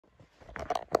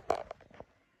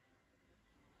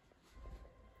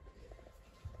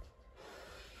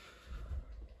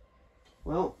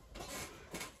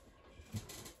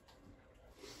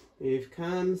We've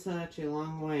come such a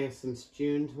long way since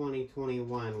June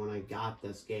 2021 when I got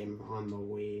this game on the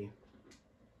Wii.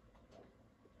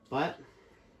 But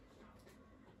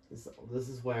this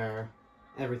is where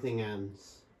everything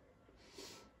ends.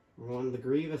 We're on the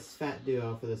Grievous Fett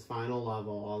duo for this final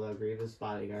level, although Grievous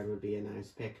Bodyguard would be a nice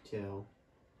pick too.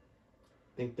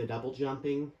 I think the double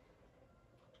jumping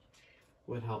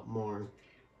would help more.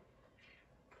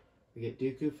 We get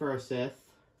Dooku for a Sith,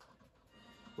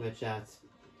 which that's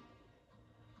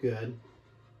good.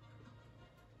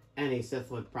 Any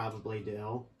Sith would probably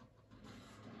do.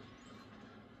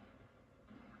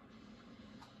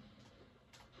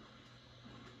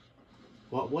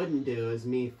 What wouldn't do is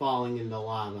me falling into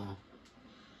lava.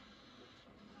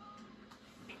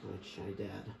 Which I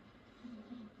did.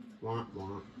 Womp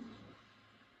womp.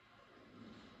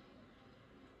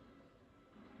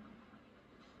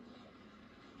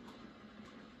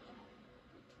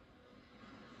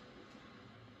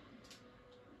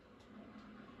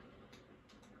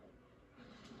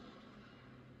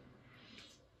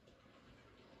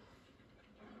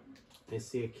 I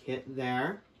see a kit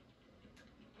there.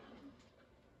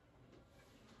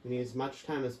 We need as much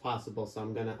time as possible, so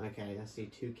I'm gonna, okay, I see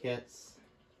 2 kits.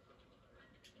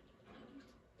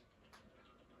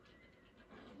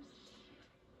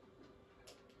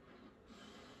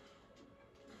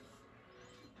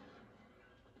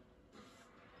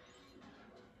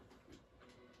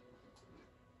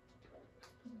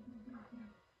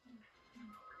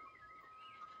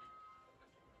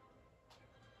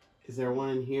 Is there one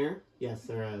in here? Yes,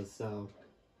 there is, so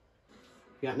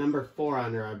we got number 4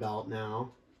 under our belt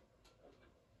now.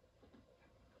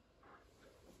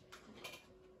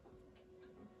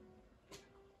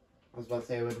 I was about to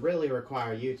say, it would really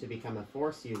require you to become a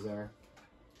Force user.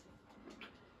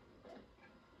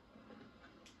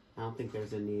 I don't think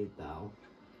there's a need, though.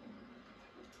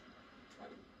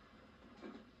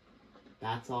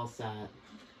 That's all set.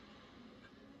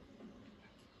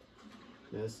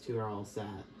 Those 2 are all set.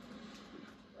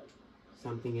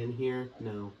 Something in here?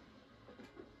 No.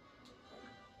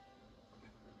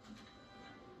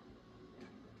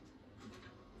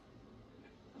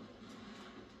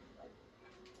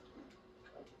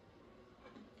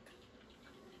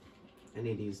 I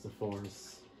need to use the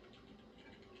Force.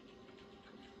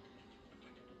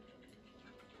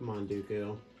 Come on,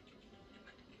 Dooku.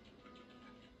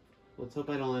 Let's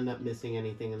hope I don't end up missing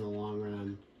anything in the long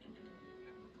run.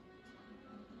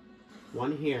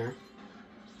 One here.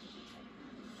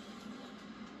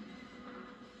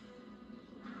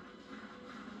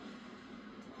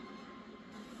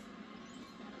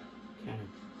 Okay.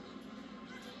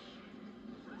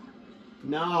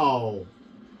 No!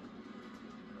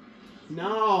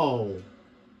 No!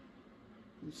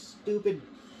 You stupid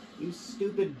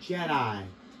Jedi.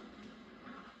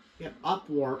 Get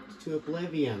upwarped to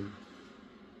oblivion.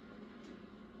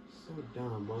 So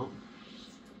dumb. Well,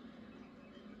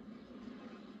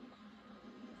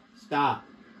 stop.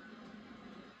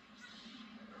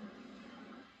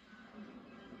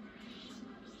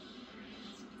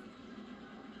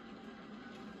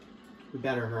 We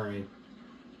better hurry.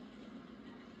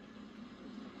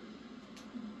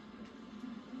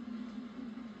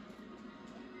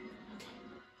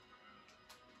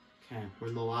 Okay, we're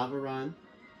in the lava run.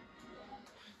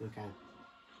 Okay.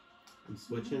 I'm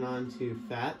switching on to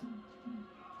Fett.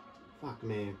 Fuck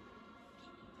me.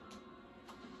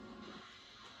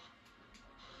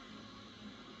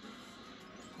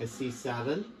 I see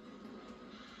 7.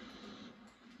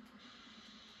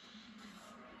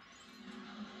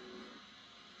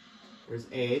 There's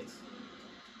 8.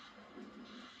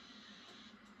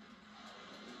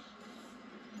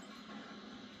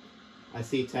 I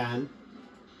see 10.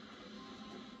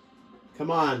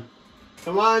 Come on.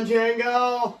 Come on,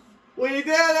 Jango! We did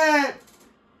it!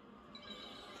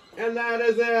 And that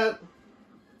is it.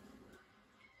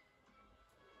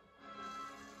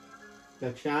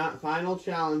 The final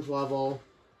challenge level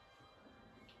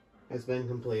has been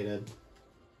completed.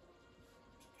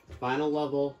 Final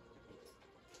level.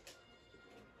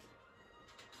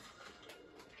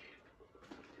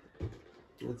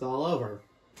 It's all over.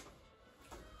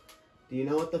 Do you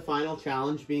know what the final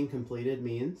challenge being completed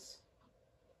means?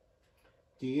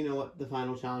 Do you know what the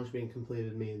final challenge being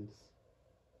completed means?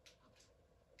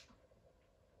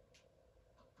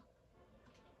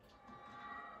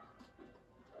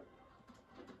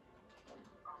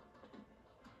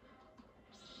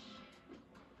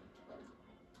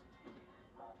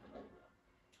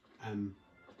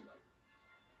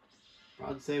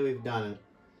 I'd say we've done it.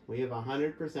 We have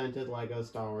 100%ed LEGO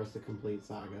Star Wars: The Complete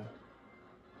Saga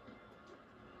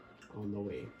on the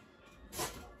Wii.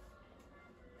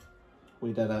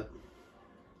 We did it.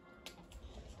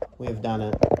 We have done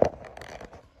it.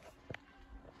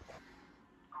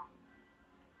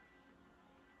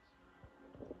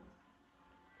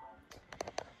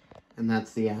 And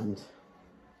that's the end.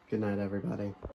 Good night, everybody.